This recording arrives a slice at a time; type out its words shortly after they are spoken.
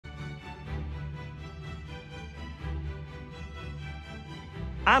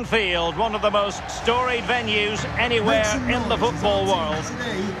Anfield, one of the most storied venues anywhere in the football world.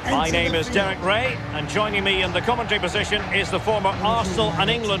 My name is Derek Ray, and joining me in the commentary position is the former Arsenal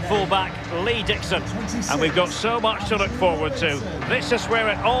and England fullback, Lee Dixon. And we've got so much to look forward to. This is where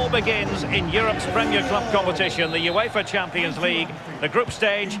it all begins in Europe's Premier Club competition, the UEFA Champions League, the group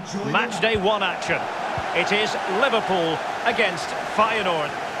stage, match day 1 action. It is Liverpool against Feyenoord.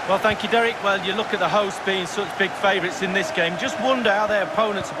 Well, thank you, Derek. Well, you look at the hosts being such big favourites in this game. Just wonder how their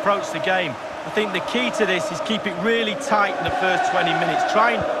opponents approach the game. I think the key to this is keep it really tight in the first 20 minutes.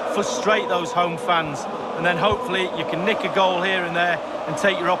 Try and frustrate those home fans. And then hopefully you can nick a goal here and there and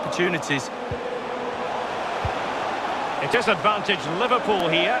take your opportunities. It is advantage Liverpool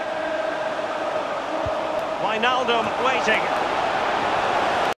here. Wijnaldum waiting.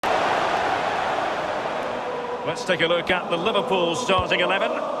 Let's take a look at the Liverpool starting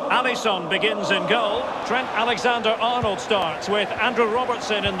 11. Alisson begins in goal. Trent Alexander-Arnold starts with Andrew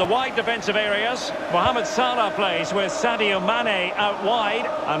Robertson in the wide defensive areas. Mohamed Salah plays with Sadio Mane out wide.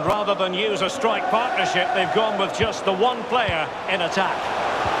 And rather than use a strike partnership, they've gone with just the one player in attack.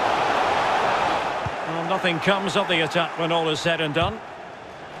 Well, nothing comes of the attack when all is said and done.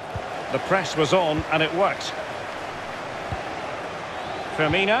 The press was on and it worked.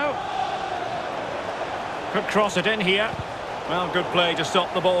 Firmino. Could cross it in here. Well, good play to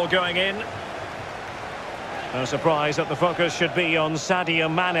stop the ball going in. No surprise that the focus should be on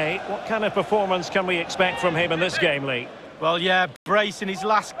Sadio Mane. What kind of performance can we expect from him in this game, Lee? Well, yeah, brace in his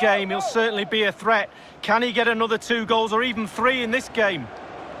last game. He'll certainly be a threat. Can he get another 2 goals or even 3 in this game?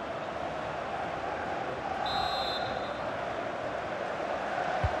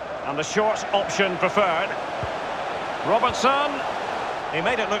 And the short option preferred. Robertson. He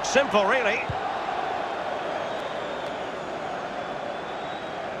made it look simple, really.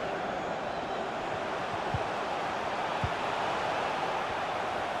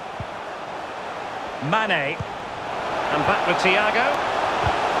 Mane, and back with Thiago.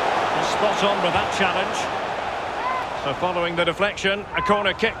 Spot on with that challenge. So following the deflection, a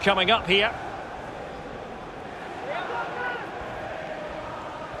corner kick coming up here.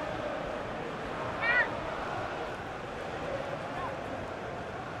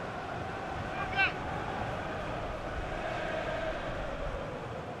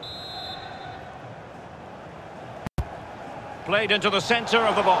 Played into the centre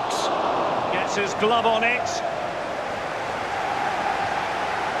of the box. Gets his glove on it.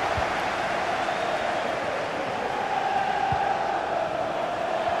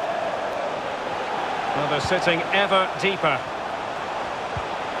 Well, they're sitting ever deeper.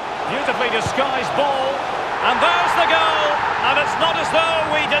 Beautifully disguised ball. And there's the goal. And it's not as though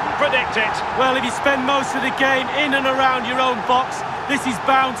we didn't predict it. Well, if you spend most of the game in and around your own box, this is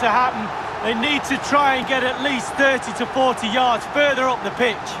bound to happen. They need to try and get at least 30 to 40 yards further up the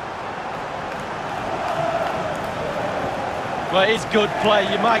pitch. Well, it is good play.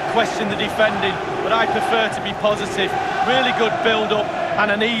 You might question the defending, but I prefer to be positive. Really good build-up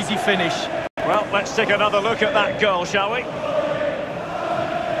and an easy finish. Well, let's take another look at that goal, shall we?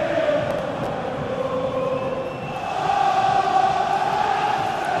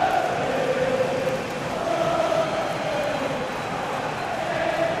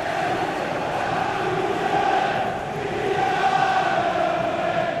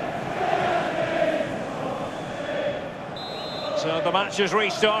 So the match has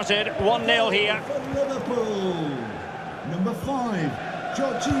restarted, 1-0 here. For Liverpool, number 5,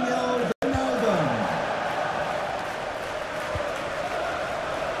 Jorginho Wijnaldum.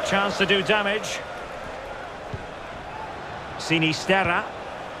 Chance to do damage. Sinisterra.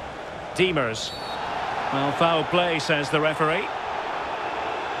 Diemers. Well, foul play, says the referee.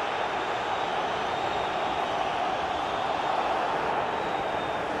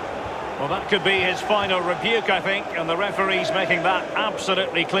 Well, that could be his final rebuke, I think, and the referee's making that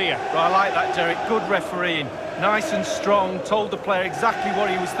absolutely clear. Well, I like that, Derek. Good refereeing. Nice and strong, told the player exactly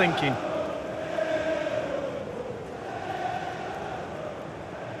what he was thinking.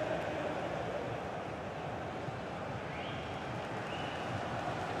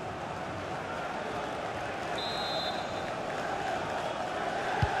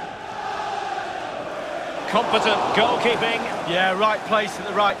 Competent goalkeeping. Yeah, right place at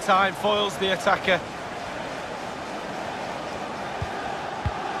the right time, foils the attacker.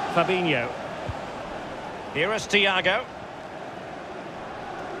 Fabinho. Here is Thiago.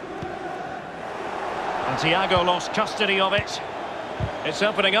 And Thiago lost custody of it. It's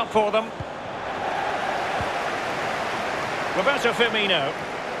opening up for them. Roberto Firmino.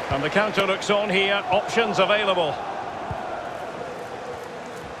 And the counter looks on here. Options available.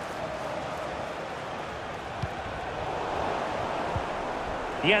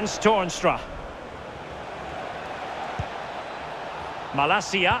 Jens Toornstra.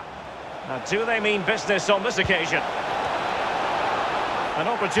 Malacia. Now, do they mean business on this occasion? An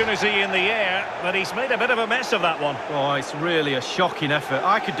opportunity in the air, but he's made a bit of a mess of that one. Oh, it's really a shocking effort.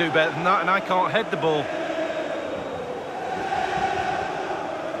 I could do better than that, and I can't head the ball.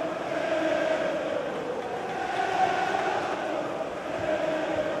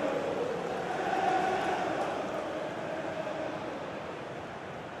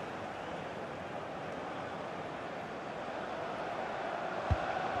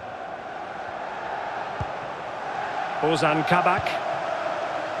 Ozan Kabak.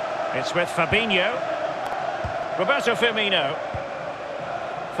 It's with Fabinho. Roberto Firmino.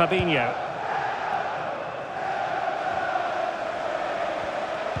 Fabinho.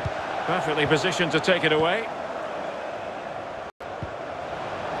 Perfectly positioned to take it away.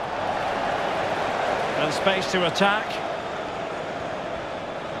 And space to attack.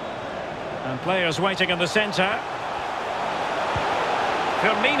 And players waiting in the centre.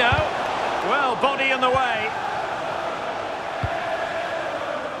 Firmino. Well, body in the way.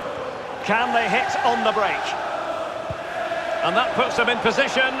 Can they hit on the break? And that puts them in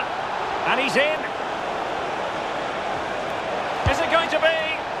position. And he's in. Is it going to be?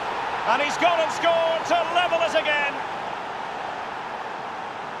 And he's gone and scored to level it again.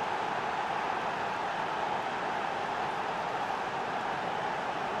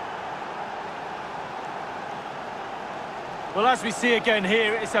 Well, as we see again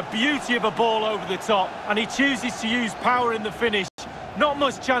here, it's a beauty of a ball over the top. And he chooses to use power in the finish. Not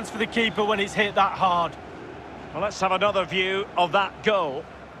much chance for the keeper when it's hit that hard. Well, let's have another view of that goal.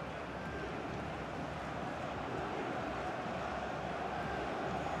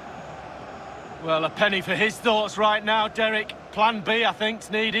 Well, a penny for his thoughts right now, Derek. Plan B, I think, is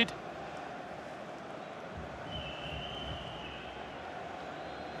needed.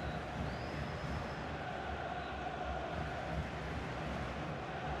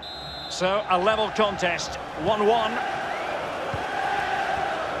 So, a level contest, 1-1.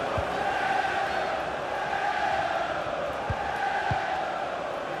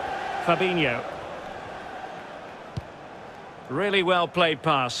 Fabinho. Really well played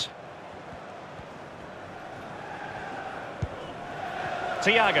pass.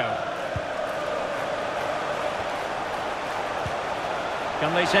 Thiago.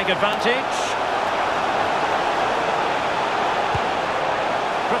 Can they take advantage?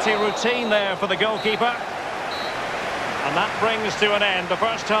 Pretty routine there for the goalkeeper. And that brings to an end the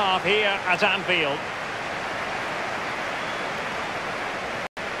first half here at Anfield.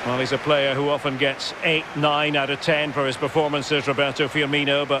 Well, he's a player who often gets 8, 9 out of 10 for his performances, Roberto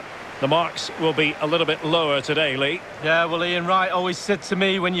Firmino, but the marks will be a little bit lower today, Lee. Yeah, well, Ian Wright always said to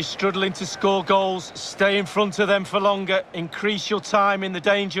me, when you're struggling to score goals, stay in front of them for longer, increase your time in the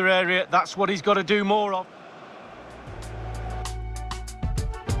danger area. That's what he's got to do more of.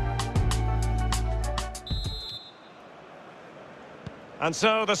 And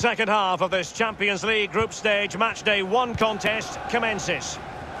so the second half of this Champions League group stage matchday 1 contest commences.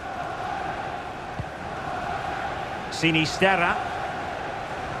 Sinisterra.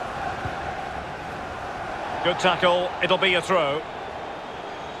 Good tackle, it'll be a throw.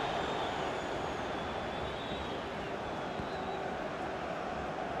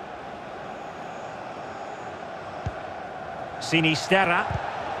 Sinisterra.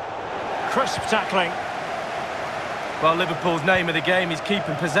 Crisp tackling. Well, Liverpool's name of the game is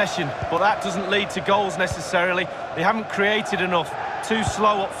keeping possession, but that doesn't lead to goals necessarily. They haven't created enough. Too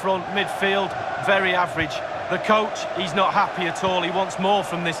slow up front, midfield, very average. The coach, he's not happy at all. He wants more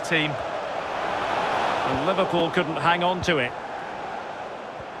from this team. And Liverpool couldn't hang on to it.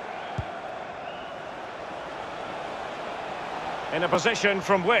 In a position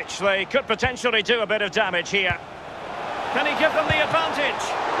from which they could potentially do a bit of damage here. Can he give them the advantage?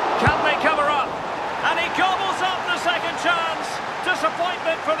 Can they cover up? And he gobbles up the second chance.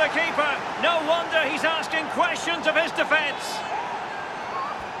 Disappointment for the keeper. No wonder he's asking questions of his defence.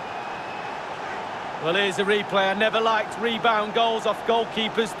 Well, here's a replay. I never liked rebound goals off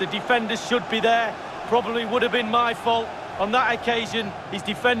goalkeepers. The defenders should be there. Probably would have been my fault. On that occasion, his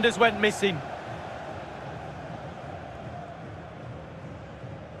defenders went missing.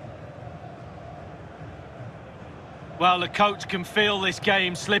 Well, the coach can feel this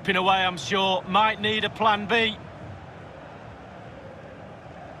game slipping away, I'm sure. Might need a plan B.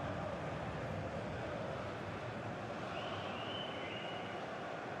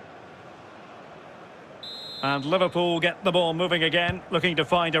 And Liverpool get the ball moving again, looking to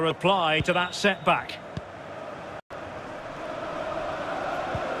find a reply to that setback.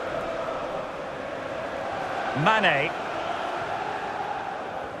 Mane.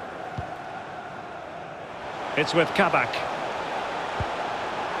 It's with Kabak.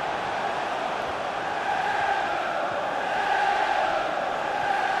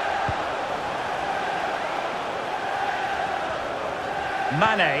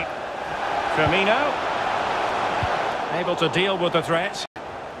 Mane. Firmino. Able to deal with the threat.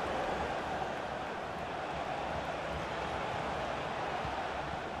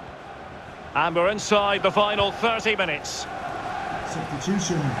 And we're inside the final 30 minutes.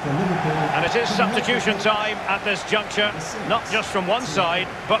 Substitution for Liverpool. And it is substitution time at this juncture, not just from one side,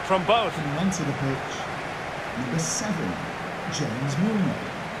 but from both. Coming onto the pitch, number 7, James Milner.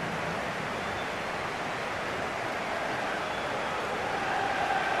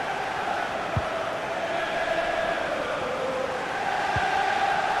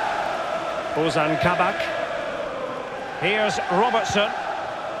 Ozan Kabak. Here's Robertson.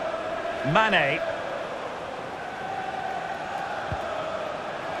 Mane.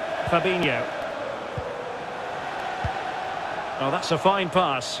 Fabinho. Oh, that's a fine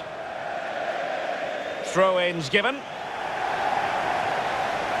pass. Throw-ins given.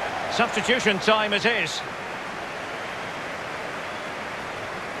 Substitution time it is.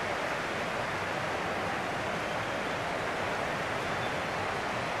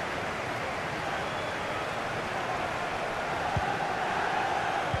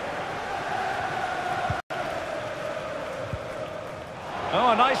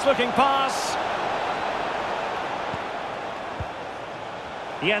 Oh, a nice-looking pass.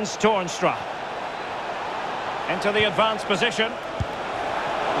 Jens Toornstra. Into the advanced position.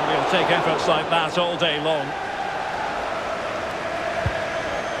 He'll take efforts like that all day long.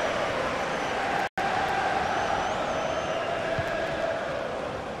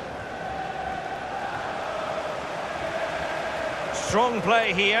 Strong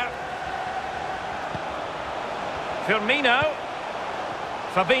play here. Firmino.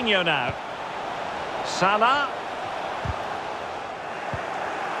 Fabinho now. Salah.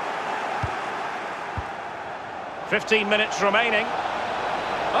 "15 minutes remaining.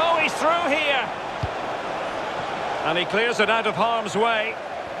 Oh, he's through here. And he clears it out of harm's way.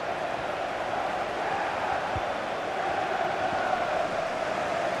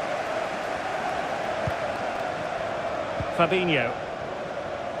 Fabinho.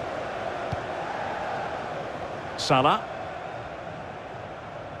 Salah.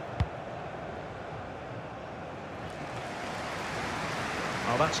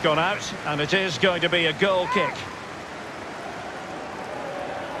 Well, that's gone out, and it is going to be a goal kick.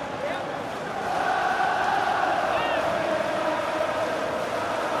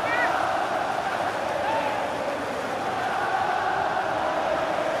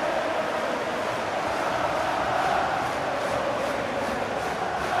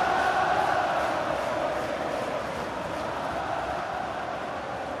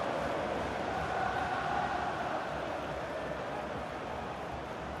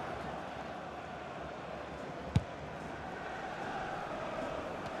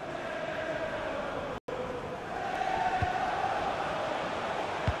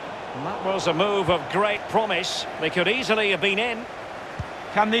 That was a move of great promise. They could easily have been in.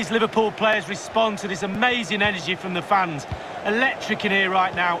 Can these Liverpool players respond to this amazing energy from the fans? Electric in here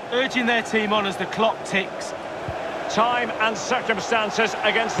right now, urging their team on as the clock ticks. Time and circumstances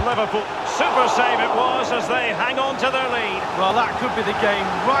against Liverpool. Super save it was as they hang on to their lead. Well, that could be the game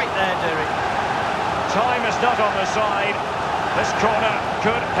right there, Derek. Time is not on their side. This corner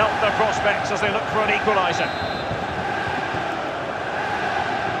could help their prospects as they look for an equaliser.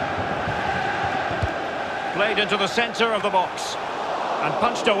 Played into the centre of the box. And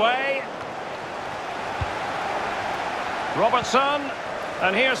punched away. Robertson.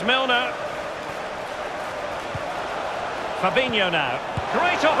 And here's Milner. Fabinho now.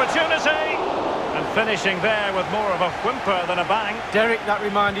 Great opportunity. And finishing there with more of a whimper than a bang. Derek, that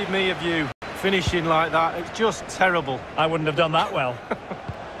reminded me of you. Finishing like that, it's just terrible. I wouldn't have done that well.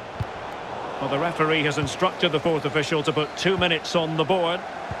 Well, the referee has instructed the fourth official to put 2 minutes on the board.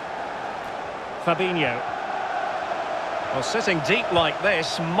 Fabinho. Well, sitting deep like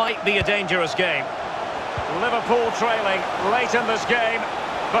this might be a dangerous game. Liverpool trailing late in this game,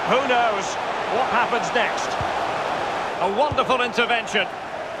 but who knows what happens next. A wonderful intervention.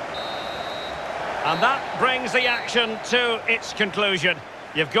 And that brings the action to its conclusion.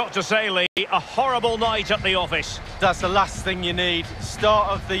 You've got to say, Lee, a horrible night at the office. That's the last thing you need.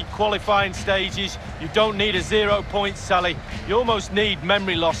 Start of the qualifying stages. You don't need a 0 point tally. You almost need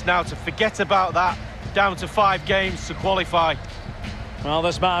memory loss now to forget about that. Down to 5 games to qualify. Well,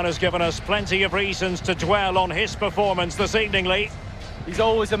 this man has given us plenty of reasons to dwell on his performance this evening, Lee. He's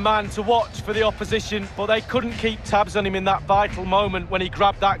always a man to watch for the opposition, but they couldn't keep tabs on him in that vital moment when he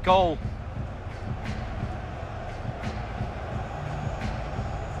grabbed that goal.